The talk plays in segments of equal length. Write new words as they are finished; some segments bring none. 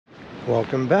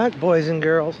Welcome back, boys and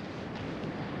girls.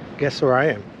 Guess where I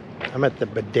am? I'm at the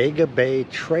Bodega Bay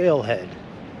Trailhead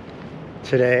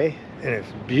today, and it's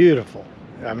beautiful.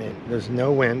 I mean, there's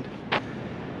no wind.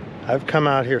 I've come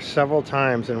out here several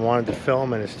times and wanted to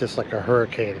film, and it's just like a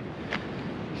hurricane.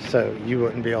 So you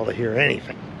wouldn't be able to hear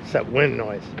anything except wind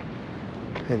noise.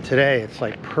 And today it's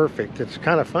like perfect. It's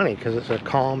kind of funny because it's a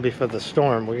calm before the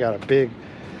storm. We got a big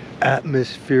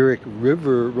atmospheric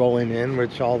river rolling in,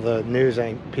 which all the news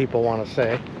people want to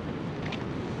say,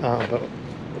 but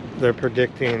they're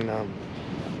predicting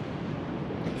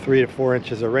 3 to 4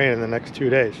 inches of rain in the next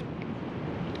 2 days.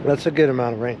 That's a good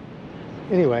amount of rain.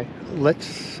 Anyway,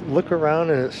 let's look around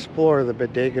and explore the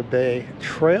Bodega Bay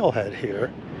Trailhead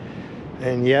here.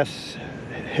 And yes,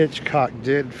 Hitchcock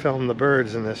did film the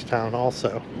birds in this town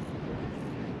also,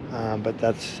 but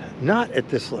that's not at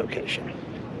this location.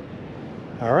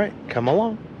 All right, come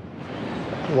along.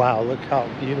 Wow, look how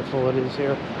beautiful it is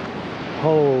here.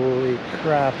 Holy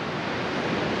crap.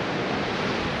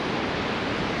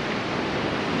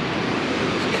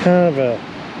 It's kind of a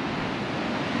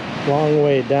long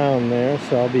way down there,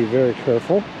 so I'll be very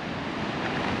careful.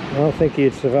 I don't think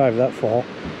you'd survive that fall.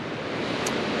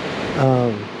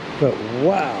 But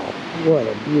wow, what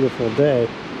a beautiful day.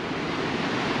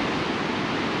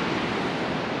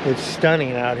 It's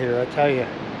stunning out here, I tell you.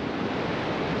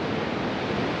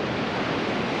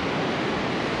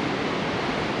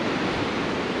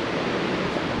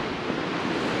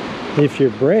 If you're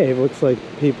brave, looks like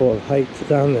people have hiked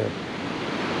down there.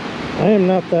 I am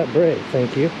not that brave,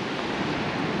 thank you.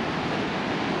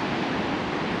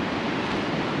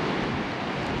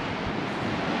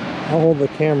 I'll hold the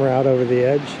camera out over the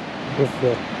edge with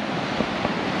the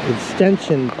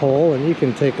extension pole and you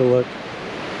can take a look.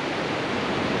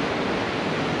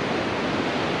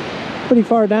 Pretty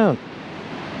far down.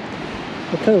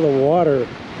 Look at the water.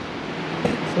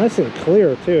 It's nice and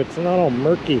clear too. It's not all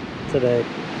murky today.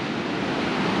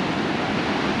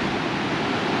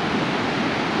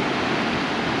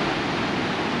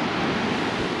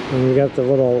 And we got the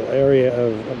little area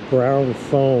of brown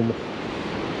foam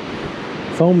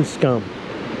scum.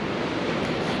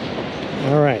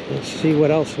 All right, let's see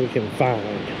what else we can find.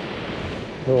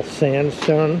 A little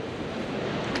sandstone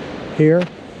here.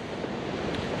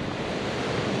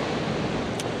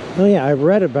 Oh yeah, I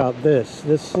read about this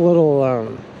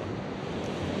little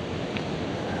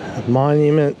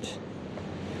monument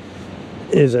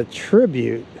is a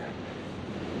tribute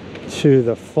to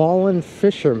the fallen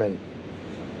fishermen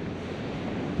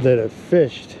that have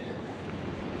fished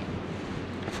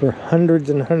for hundreds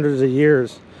and hundreds of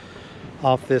years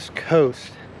off this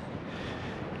coast.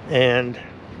 And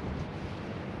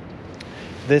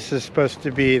this is supposed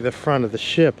to be the front of the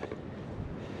ship.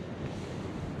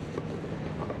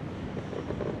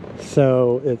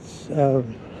 So it's a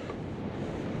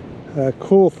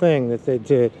cool thing that they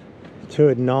did to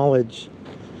acknowledge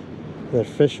the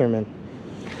fishermen.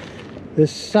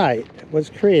 This site was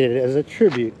created as a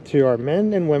tribute to our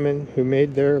men and women who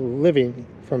made their living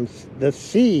from the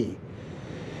sea,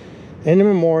 and a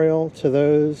memorial to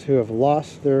those who have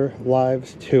lost their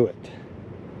lives to it.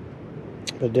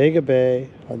 Bodega Bay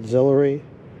Auxiliary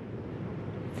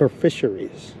for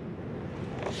Fisheries.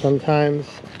 Sometimes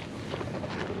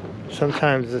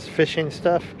this fishing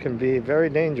stuff can be very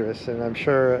dangerous, and I'm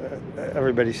sure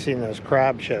everybody's seen those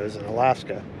crab shows in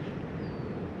Alaska.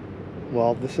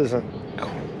 Well, this isn't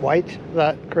quite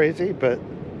that crazy, but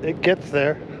it gets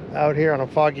there out here on a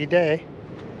foggy day.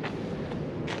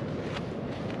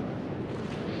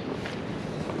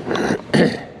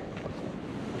 I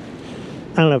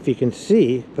don't know if you can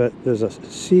see, but there's a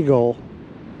seagull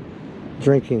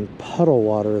drinking puddle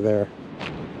water there.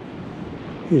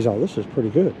 He's all, this is pretty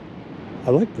good.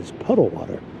 I like this puddle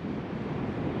water.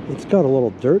 It's got a little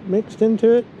dirt mixed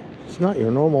into it. It's not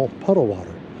your normal puddle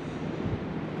water.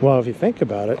 Well, if you think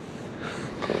about it,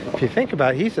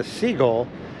 he's a seagull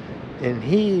and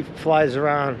he flies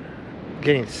around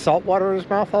getting salt water in his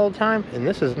mouth all the time, and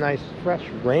this is nice fresh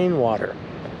rainwater.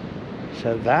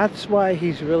 So that's why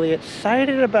he's really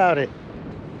excited about it.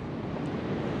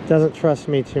 Doesn't trust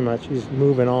me too much. He's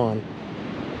moving on.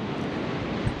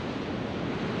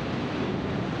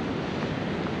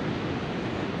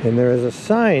 And there is a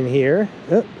sign here.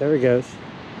 Oh, there he goes.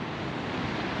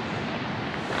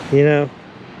 You know,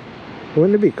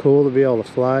 wouldn't it be cool to be able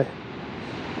to fly?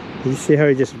 You see how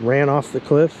he just ran off the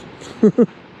cliff?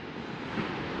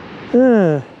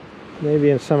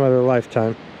 Maybe in some other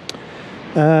lifetime.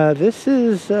 This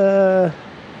is a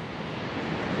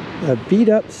beat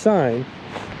up sign.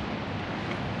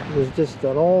 There's just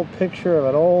an old picture of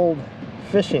an old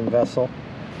fishing vessel.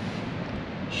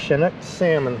 Chinook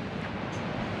salmon.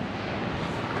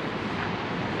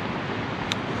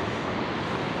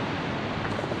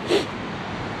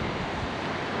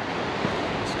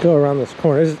 Go around this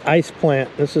corner. This is ice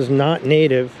plant. This is not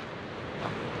native,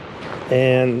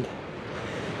 and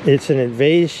it's an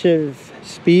invasive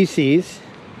species,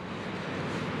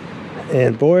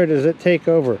 and boy does it take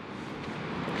over.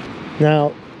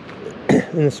 Now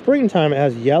in the springtime it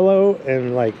has yellow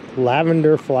and like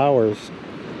lavender flowers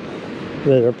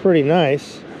that are pretty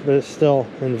nice, but it's still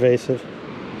invasive.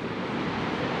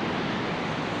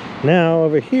 Now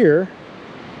over here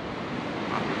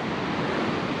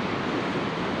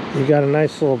you got a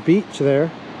nice little beach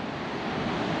there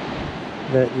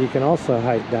that you can also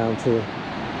hike down to.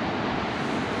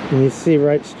 And you see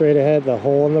right straight ahead the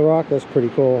hole in the rock. That's pretty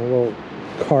cool. A little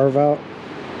carve out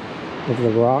of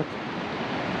the rock.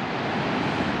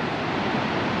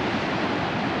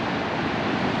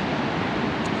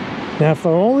 Now if I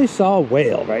only saw a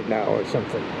whale right now or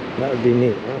something, that would be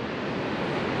neat, huh?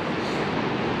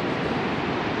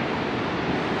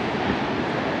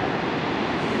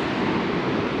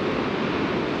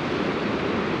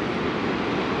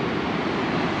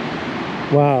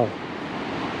 Wow.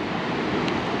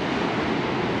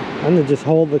 I'm going to just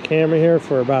hold the camera here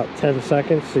for about 10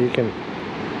 seconds so you can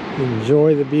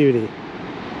enjoy the beauty.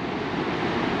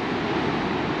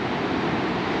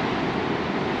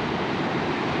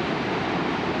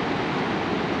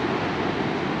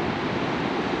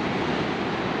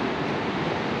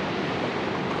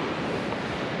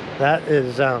 That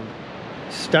is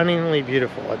stunningly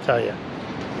beautiful, I tell you.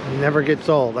 It never gets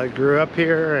old. I grew up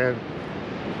here, and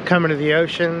coming to the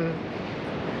ocean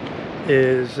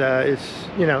is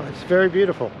it's very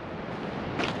beautiful.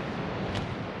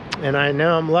 And I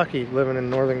know I'm lucky living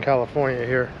in Northern California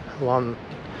here,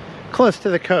 close to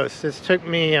the coast. This took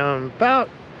me about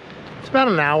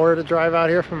an hour to drive out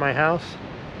here from my house,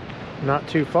 not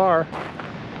too far,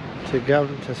 to go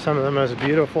to some of the most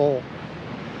beautiful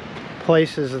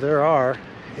places there are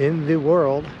in the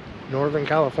world, Northern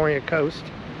California coast.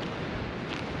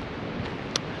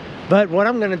 But what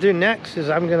I'm going to do next is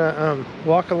I'm going to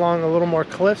walk along a little more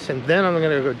cliffs, and then I'm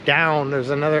going to go down.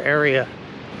 There's another area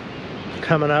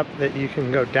coming up that you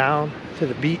can go down to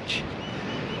the beach.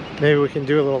 Maybe we can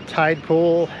do a little tide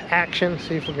pool action,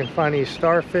 see if we can find any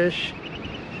starfish.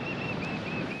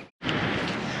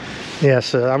 Yeah,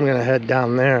 so I'm going to head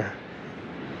down there.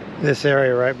 This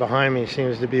area right behind me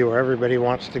seems to be where everybody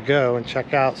wants to go and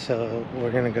check out, so we're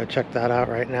gonna go check that out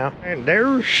right now. And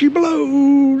there she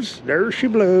blows! There she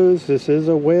blows! This is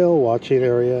a whale watching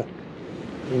area,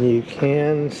 and you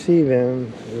can see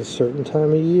them at a certain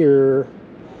time of year,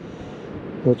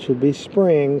 which would be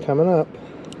spring coming up.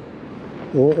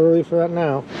 A little early for that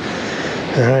now.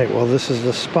 Alright, well this is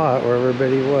the spot where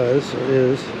everybody was, or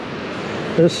is.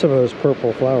 There's some of those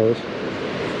purple flowers.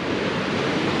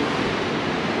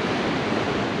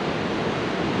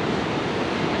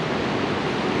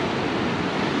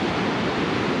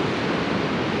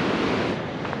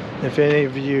 If any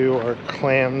of you are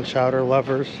clam chowder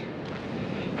lovers,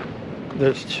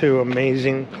 there's two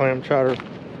amazing clam chowder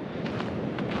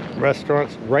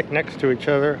restaurants right next to each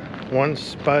other. One's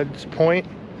Spud's Point,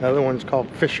 the other one's called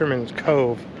Fisherman's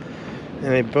Cove, and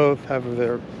they both have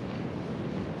their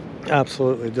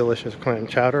absolutely delicious clam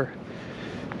chowder,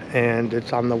 and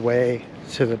it's on the way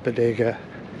to the Bodega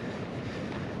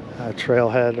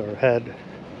Trailhead, or head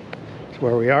to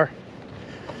where we are.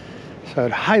 So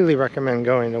I'd highly recommend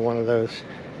going to one of those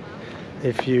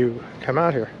if you come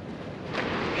out here.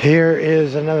 Here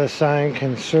is another sign: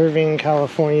 conserving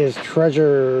California's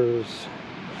treasures.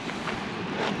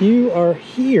 You are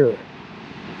here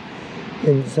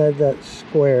inside that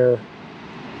square.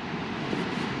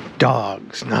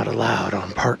 Dogs not allowed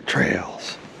on park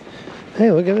trails.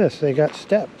 Hey, look at this. They got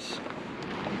steps.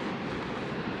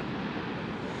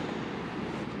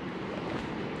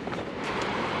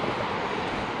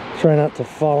 Try not to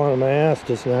fall on my ass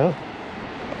just now.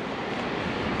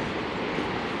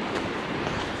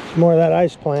 More of that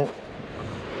ice plant.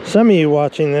 Some of you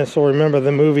watching this will remember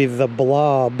the movie The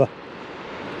Blob.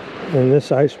 And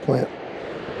this ice plant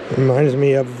reminds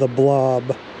me of The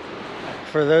Blob.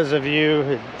 For those of you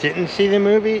who didn't see the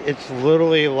movie, it's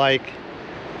literally like,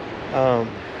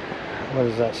 what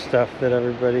is that stuff that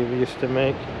everybody used to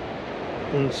make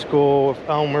in school with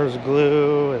Elmer's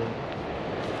glue and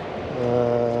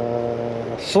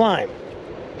slime.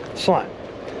 So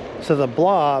The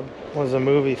Blob was a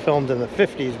movie filmed in the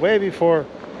 50s, way before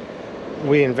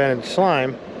we invented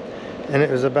slime, and it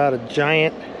was about a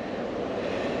giant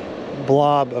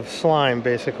blob of slime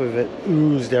basically that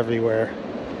oozed everywhere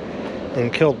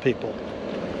and killed people.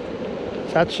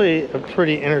 It's actually a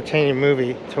pretty entertaining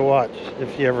movie to watch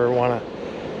if you ever want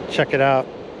to check it out.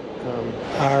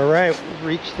 All right, we've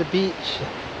reached the beach.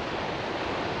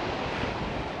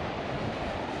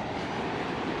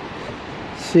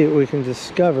 see what we can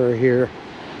discover here.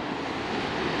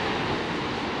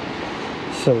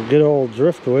 Some good old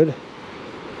driftwood.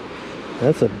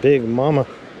 That's a big mama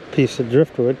piece of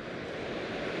driftwood.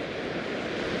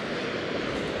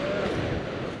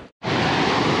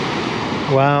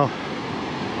 Wow.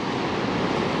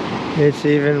 It's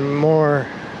even more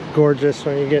gorgeous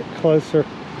when you get closer.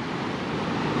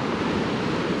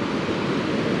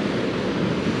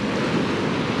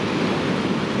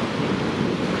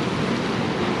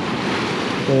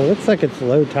 It looks like it's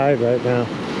low tide right now.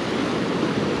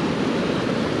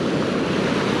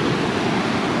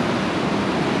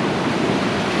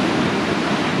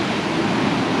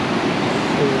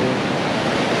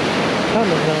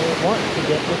 Coming now, it wants to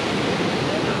get me.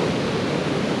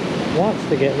 Wants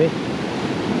to get me.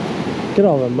 Look at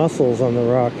all the mussels on the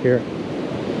rock here.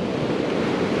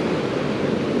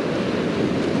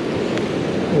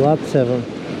 Lots of them.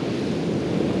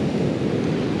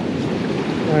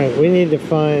 Alright, we need to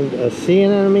find a sea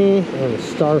anemone and a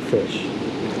starfish.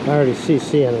 I already see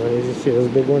sea anemones. You see those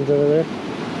big ones over there?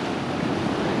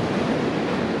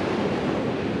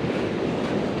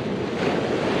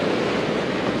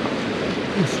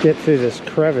 Let's get through this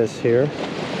crevice here.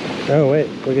 Oh wait,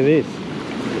 look at these.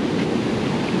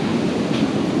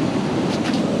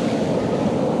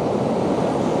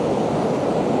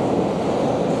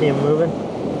 See them moving?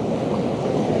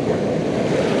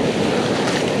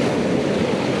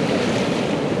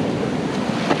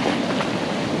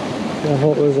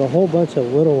 There's a whole bunch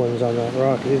of little ones on that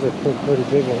rock. These are pretty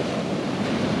big ones.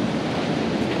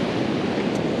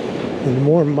 And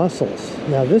more mussels.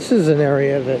 Now this is an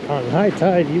area that on high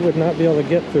tide you would not be able to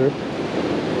get through.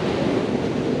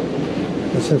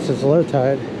 And since it's low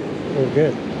tide, we're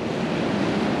good.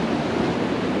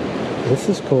 This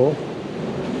is cool.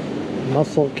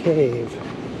 Mussel Cave.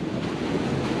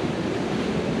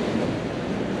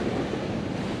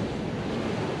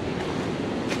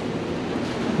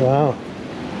 Wow.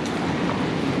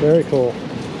 Very cool.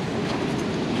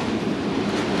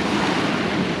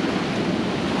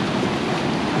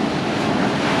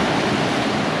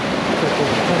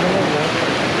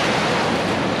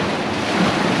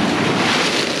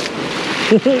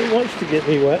 He wants to get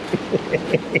me wet.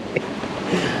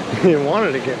 He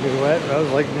wanted to get me wet, but I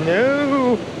was like,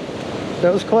 no.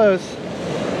 That was close.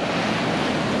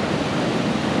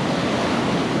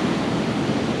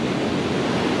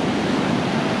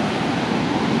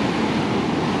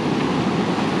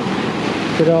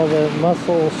 Look at all the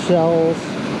mussel shells.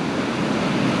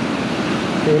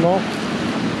 See them all?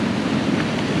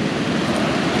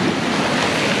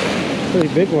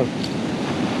 Pretty big one.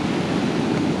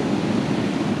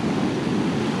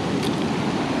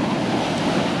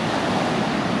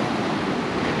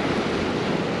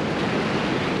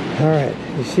 Alright,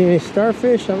 you see any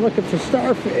starfish? I'm looking for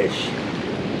starfish.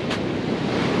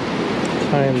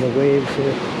 Time the waves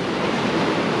here.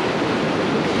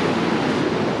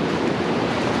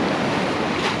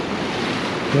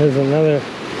 There's another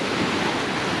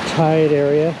tide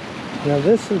area. Now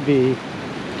this would be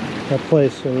a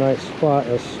place where you might spot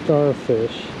a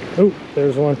starfish. Oh,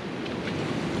 there's one.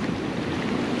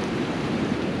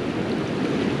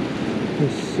 You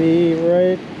see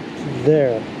right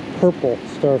there, purple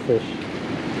starfish.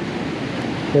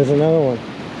 There's another one.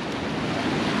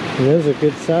 And those are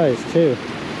good size too.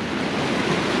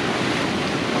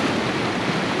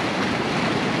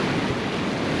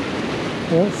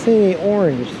 I don't see any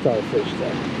orange starfish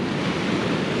though.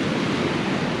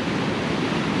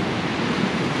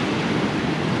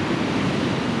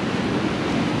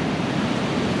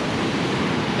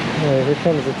 Alright, here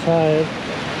comes the tide.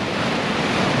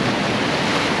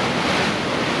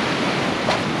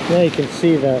 Now you can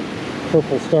see that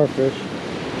purple starfish.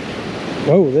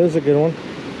 Whoa, there's a good one.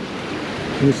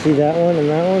 You see that one and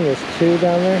that one? There's two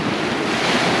down there.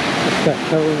 Just got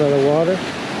covered by the water.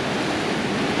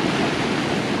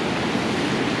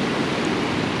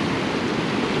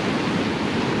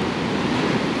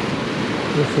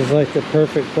 This is like the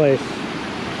perfect place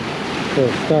for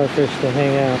starfish to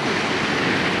hang out.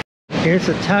 Here's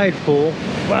a tide pool.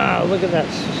 Wow, look at that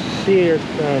sea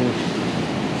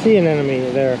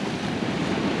anemone there.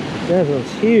 That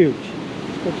one's huge.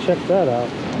 Let's go check that out.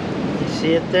 You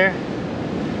see it there?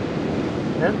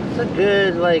 That's a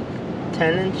good, like,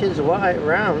 10 inches wide,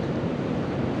 round.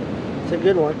 It's a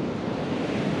good one.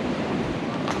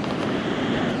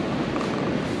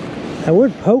 I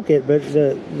would poke it, but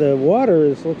the water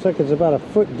looks like it's about a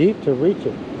foot deep to reach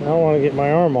it. I don't want to get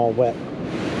my arm all wet.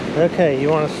 Okay, you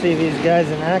want to see these guys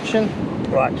in action?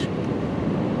 Watch.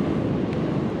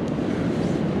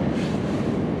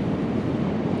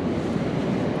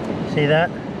 See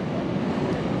that?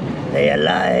 They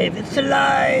alive. It's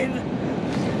alive.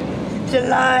 It's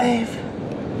alive.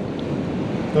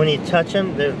 When you touch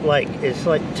them, they're like, it's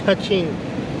like touching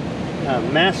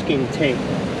masking tape.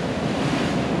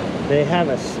 They have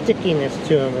a stickiness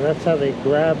to them, and that's how they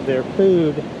grab their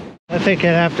food. I think I'd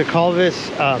have to call this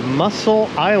Mussel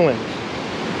Island,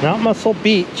 not Mussel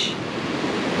Beach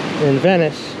in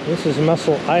Venice. This is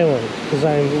Mussel Island because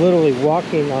I'm literally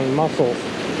walking on mussels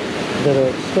that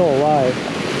are still alive.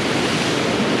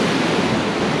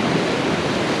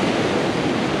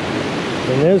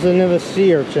 And there's another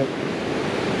sea urchin,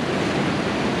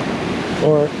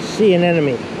 or sea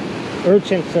anemone.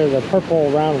 Urchins are the purple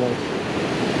round ones.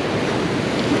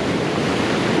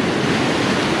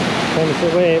 Comes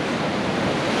the wave.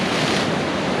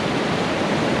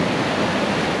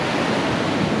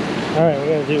 Alright, we're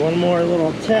going to do one more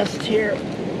little test here.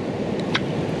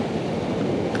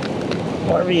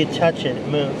 Wherever you touch it, it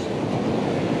moves.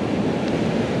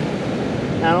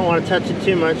 I don't want to touch it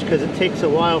too much because it takes a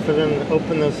while for them to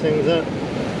open those things up.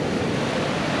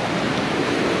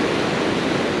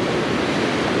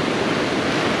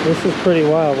 This is pretty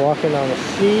wild, walking on a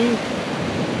sea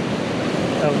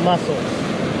of mussels.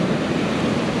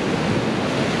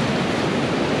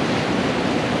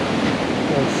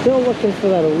 I'm still looking for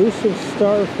that elusive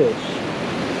starfish.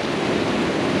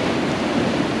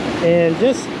 And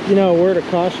just, you know, a word of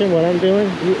caution, what I'm doing,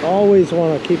 you always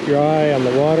want to keep your eye on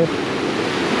the water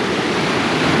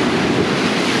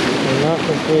and not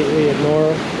completely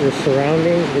ignore your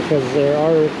surroundings, because there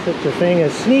are such a thing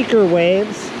as sneaker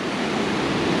waves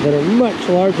that are much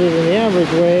larger than the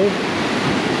average wave,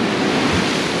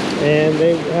 and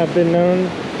they have been known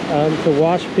to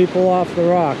wash people off the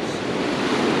rocks.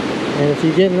 And if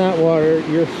you get in that water,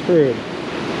 you're screwed.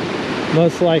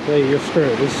 Most likely you're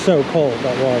screwed. It's so cold,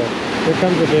 that water. Here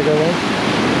comes a bigger one.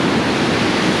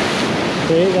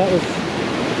 See, that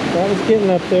was getting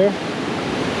up there.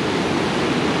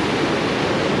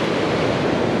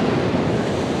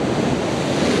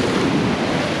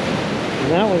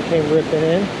 And that one came ripping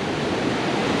in.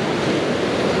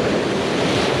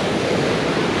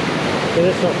 Look at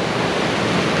this one.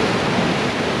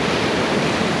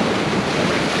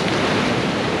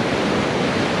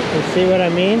 You see what I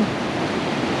mean?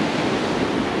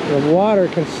 The water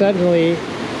can suddenly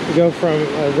go from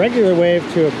a regular wave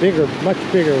to a bigger, much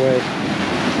bigger wave.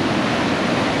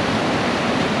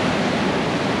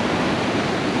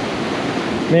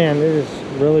 Man, it is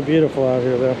really beautiful out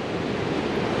here though.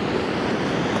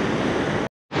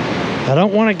 I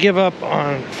don't want to give up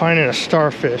on finding a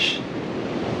starfish,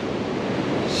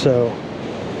 so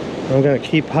I'm going to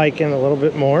keep hiking a little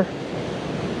bit more.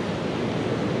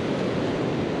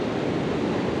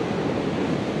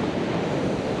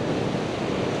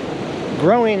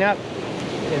 Growing up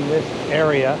in this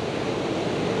area,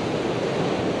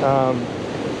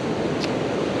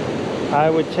 I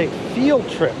would take field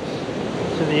trips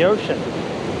to the ocean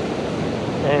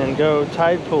and go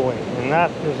tide pooling, and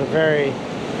that is a very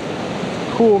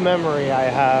cool memory I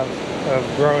have of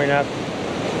growing up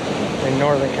in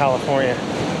Northern California.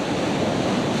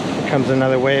 Here comes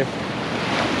another wave.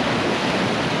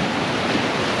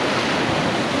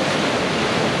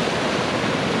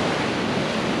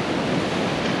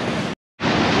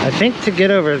 I think to get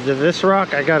over to this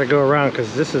rock, I gotta go around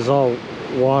because this is all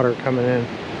water coming in.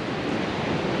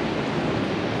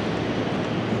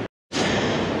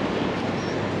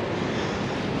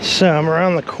 So I'm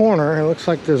around the corner. It looks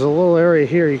like there's a little area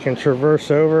here you can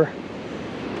traverse over.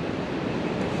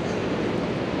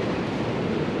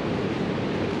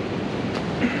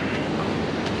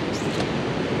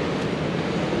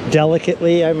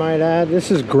 Delicately, I might add. This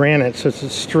is granite, so it's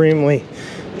extremely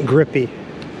grippy.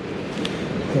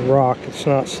 The rock, it's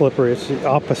not slippery, it's the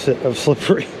opposite of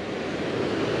slippery.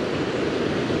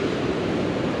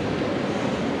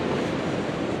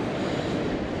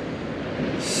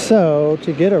 So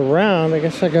to get around, I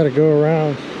guess I got to go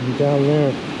around down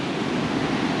there.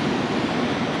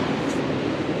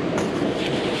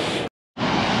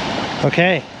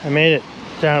 Okay, I made it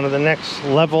down to the next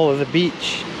level of the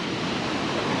beach.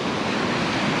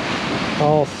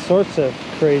 All sorts of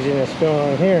craziness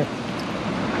going on here.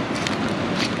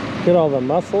 Look at all the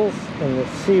mussels and the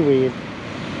seaweed.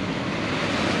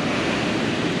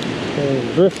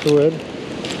 And driftwood.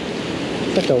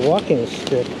 It's like a walking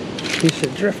stick. Piece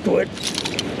of driftwood.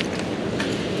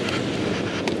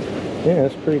 Yeah,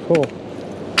 that's pretty cool.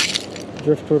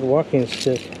 Driftwood walking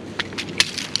stick.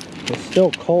 It's still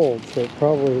cold, so it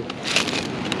probably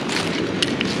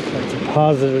got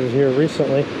deposited here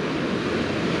recently.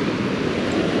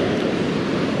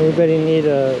 Anybody need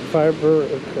a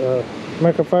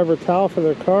microfiber towel for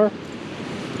their car?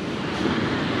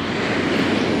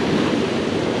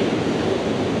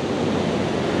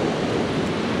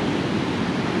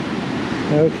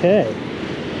 Okay.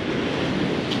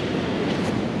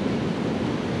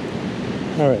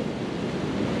 All right.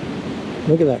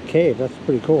 Look at that cave. That's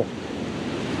pretty cool.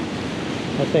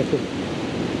 I think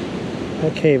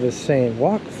that cave is saying,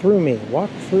 walk through me, walk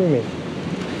through me.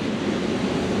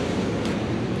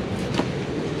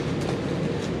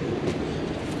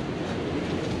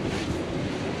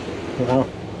 Wow.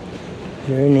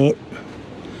 Very neat.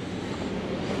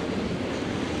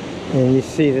 And you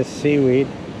see the seaweed.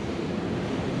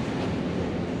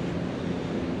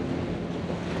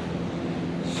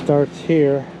 Starts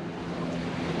here.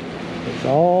 It's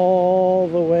all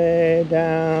the way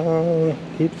down.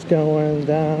 Keeps going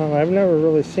down. I've never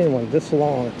really seen one this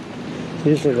long.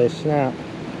 Usually they snap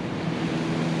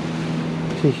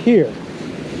to here.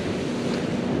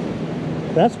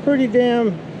 That's pretty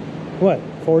damn, what,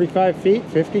 45 feet,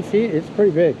 50 feet? It's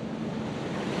pretty big.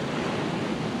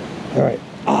 All right.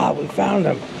 Ah, we found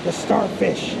them. The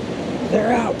starfish.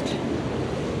 They're out.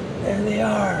 There they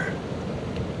are.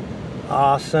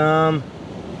 Awesome.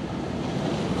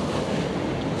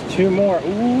 Two more.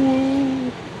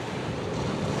 Ooh.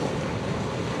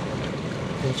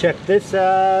 And check this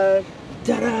out.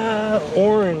 Ta-da!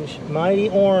 Orange. Mighty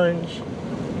orange.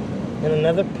 And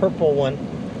another purple one.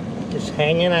 Just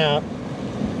hanging out.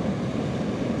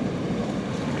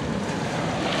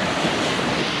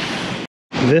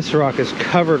 This rock is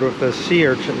covered with the sea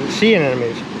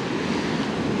anemones.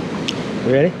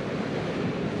 You ready?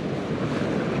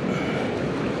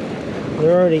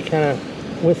 They're already kind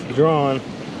of withdrawn.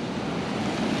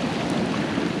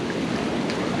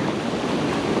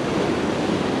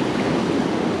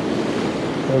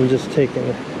 I'm just taking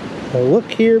a look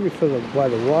here before while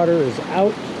the water is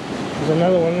out. There's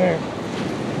another one there.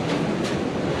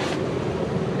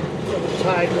 The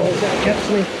tide rolls out, gets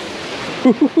me.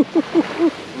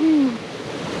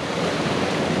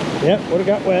 Yep, would've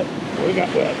got wet. Would've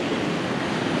got wet.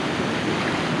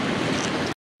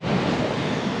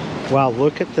 Wow,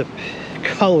 look at the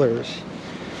colors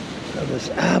of this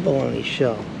abalone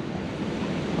shell.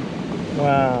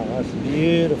 Wow, that's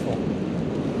beautiful.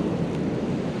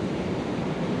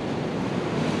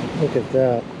 Look at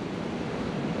that.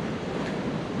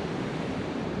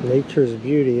 Nature's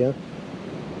beauty, huh?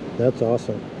 That's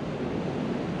awesome.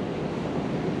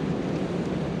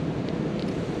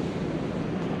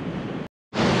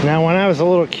 Now, when I was a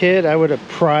little kid, I would have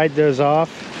pried those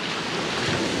off.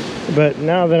 But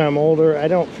now that I'm older, I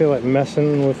don't feel like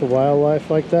messing with the wildlife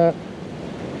like that.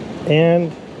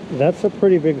 And that's a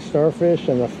pretty big starfish,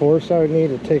 and the force I would need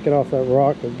to take it off that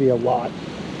rock would be a lot.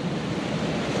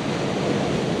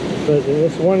 But in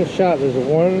this one shot, there's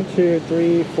 1, 2,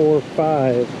 3, 4,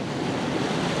 5.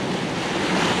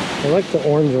 I like the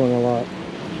orange one a lot.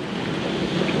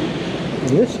 And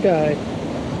this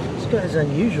guy's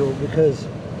unusual because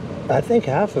I think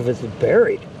half of it's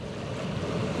buried.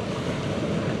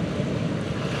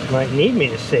 Might need me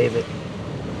to save it.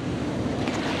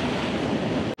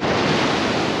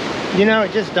 You know,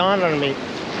 it just dawned on me.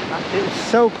 It was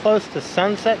so close to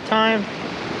sunset time.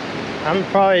 I'm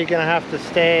probably gonna have to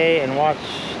stay and watch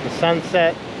the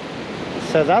sunset.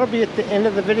 So that'll be at the end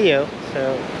of the video.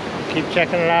 So keep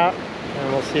checking it out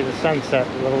and we'll see the sunset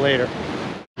a little later.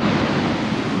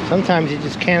 Sometimes you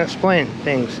just can't explain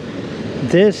things.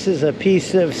 This is a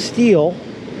piece of steel.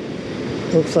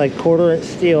 Looks like 1/4-inch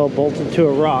steel bolted to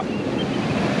a rock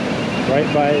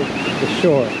right by the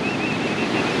shore.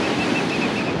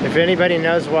 If anybody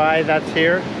knows why that's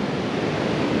here,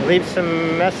 leave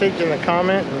some message in the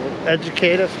comment and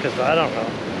educate us, because I don't know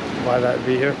why that would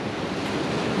be here.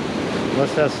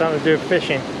 Must have something to do with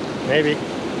fishing, maybe.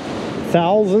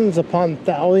 Thousands upon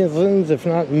thousands, if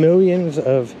not millions,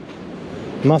 of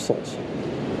mussels.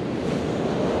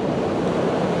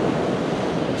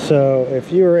 So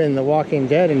if you were in the Walking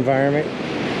Dead environment,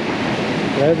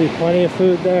 there'd be plenty of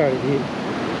food there to eat.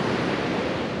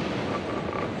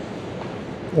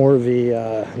 Or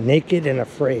the Naked and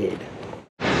Afraid.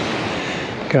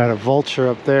 Got a vulture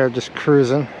up there just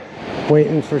cruising,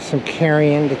 waiting for some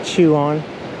carrion to chew on.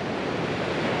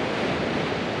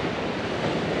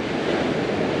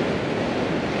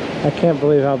 I can't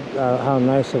believe how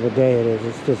nice of a day it is.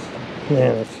 It's just,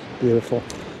 man, it's beautiful.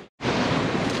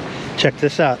 Check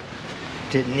this out.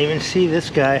 Didn't even see this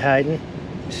guy hiding.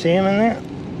 See him in there?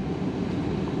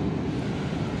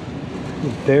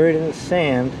 He's buried in the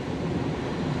sand.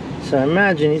 So I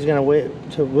imagine he's gonna wait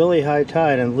to really high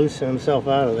tide and loosen himself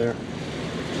out of there.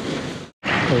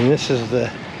 And this is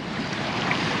the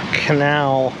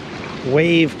canal,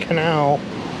 wave canal.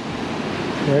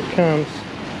 There it comes.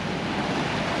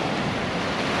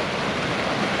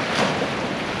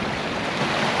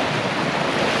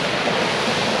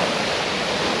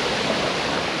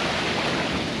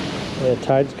 The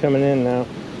tide's coming in now.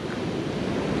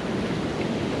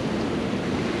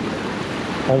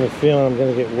 I have a feeling I'm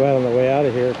going to get wet on the way out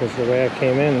of here because the way I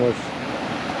came in was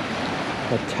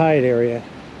a tide area.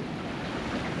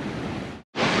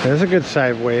 There's a good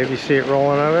side wave. You see it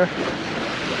rolling over?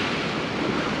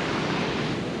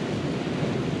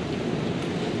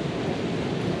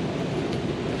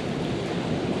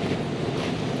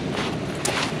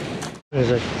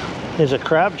 There's a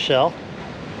crab shell.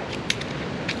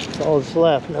 That's all that's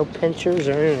left. No pinchers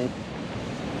or anything.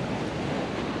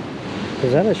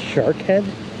 Is that a shark head?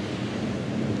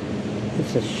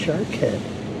 It's a shark head.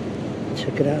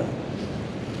 Check it out.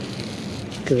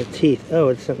 Look at the teeth.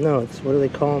 Oh, no, it's, what do they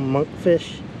call them?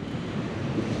 Monkfish?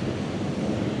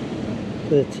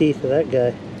 Look at the teeth of that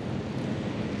guy.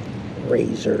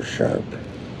 Razor sharp.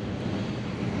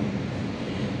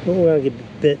 Oh, we're gonna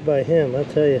get bit by him, I'll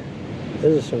tell you.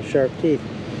 Those are some sharp teeth.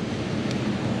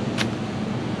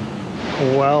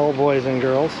 Well, boys and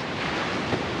girls.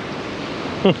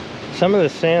 Some of the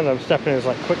sand I'm stepping in is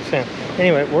like quicksand.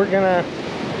 Anyway, we're gonna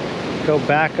go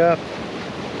back up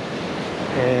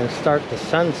and start the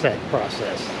sunset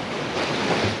process.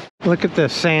 Look at the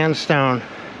sandstone.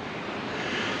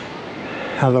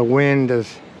 How the wind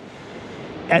has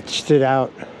etched it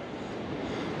out.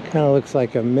 Kind of looks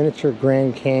like a miniature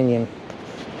Grand Canyon.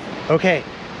 Okay,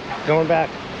 going back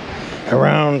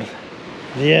around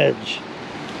the edge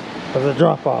of the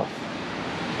drop-off.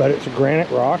 But it's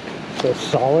granite rock, so it's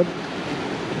solid.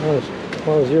 As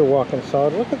long as you're walking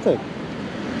solid, look at the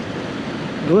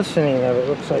glistening of it.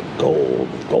 Looks like gold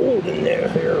in there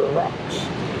here, rocks.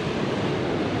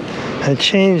 I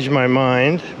changed my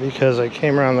mind because I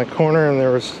came around the corner and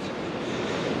there was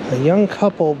a young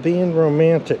couple being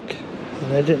romantic,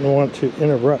 and I didn't want to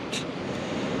interrupt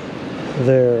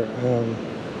their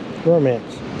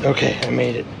romance. Okay, I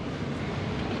made it.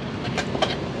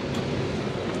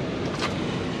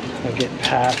 I'll get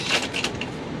past.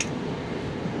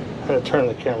 I'm going to turn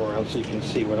the camera around so you can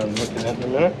see what I'm looking at in a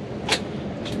minute.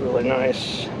 It's really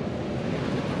nice.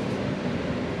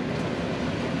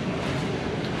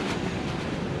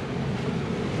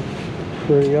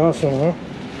 Pretty awesome, huh?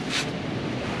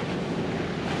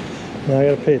 Now I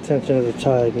gotta pay attention to the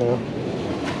tide now,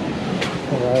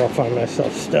 or I'll find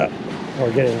myself stuck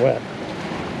or getting wet.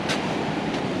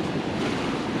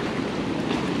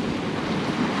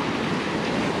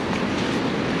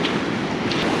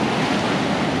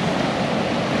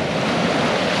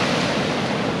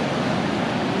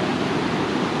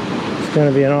 It's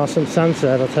gonna be an awesome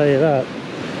sunset, I'll tell you that.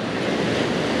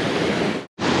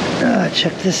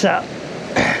 Check this out.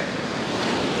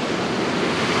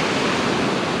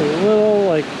 A little,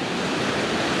 like,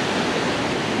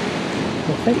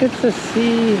 I think it's a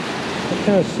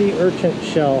kind of sea urchin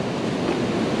shell.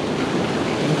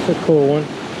 That's a cool one.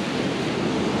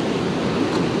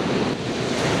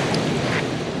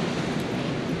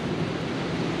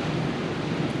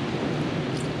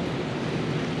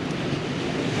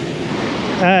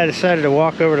 I decided to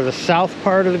walk over to the south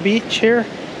part of the beach here.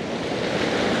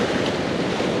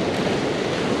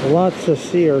 Lots of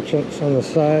sea urchins on the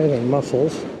side and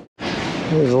mussels.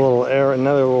 There's a little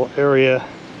another little area.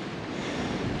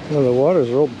 Oh, the water's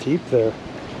real deep there.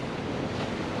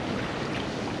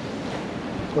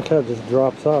 Look how it just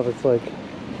drops off. It's like,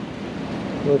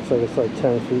 looks like it's like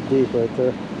 10 feet deep right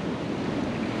there.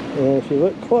 And if you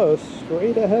look close,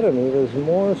 straight ahead of me, there's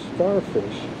more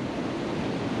starfish.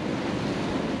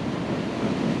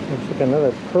 Looks like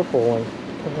another purple one.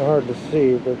 Kind of hard to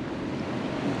see, but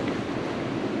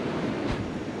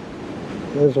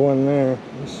there's one there.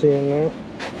 You see in there?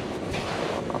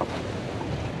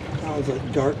 That was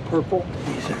like dark purple.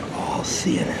 These are all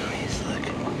sea anemones.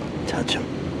 Look, touch them.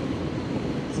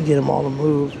 You get them all to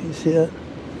move. You see that?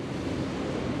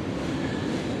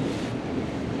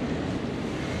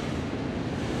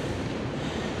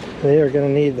 They are going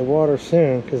to need the water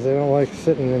soon because they don't like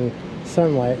sitting in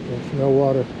sunlight with no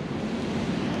water.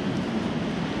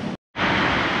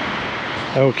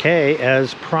 Okay,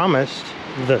 as promised,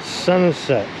 the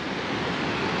sunset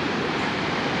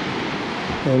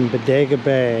in Bodega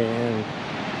Bay, and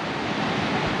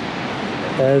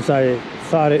as I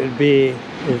thought it would be,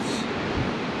 it's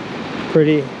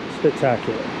pretty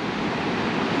spectacular.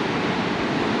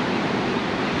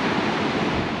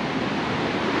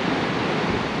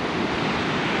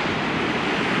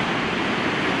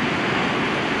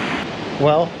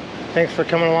 Well, thanks for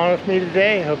coming along with me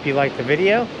today. Hope you liked the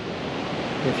video.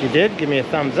 If you did, give me a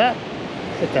thumbs up.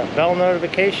 Hit that bell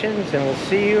notifications, and we'll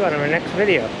see you on our next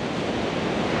video.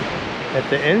 At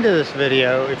the end of this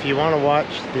video, if you want to watch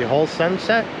the whole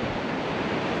sunset,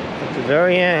 at the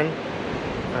very end,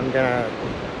 I'm gonna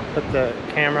put the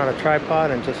camera on a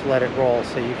tripod and just let it roll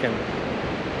so you can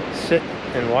sit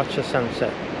and watch the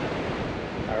sunset.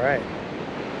 All right.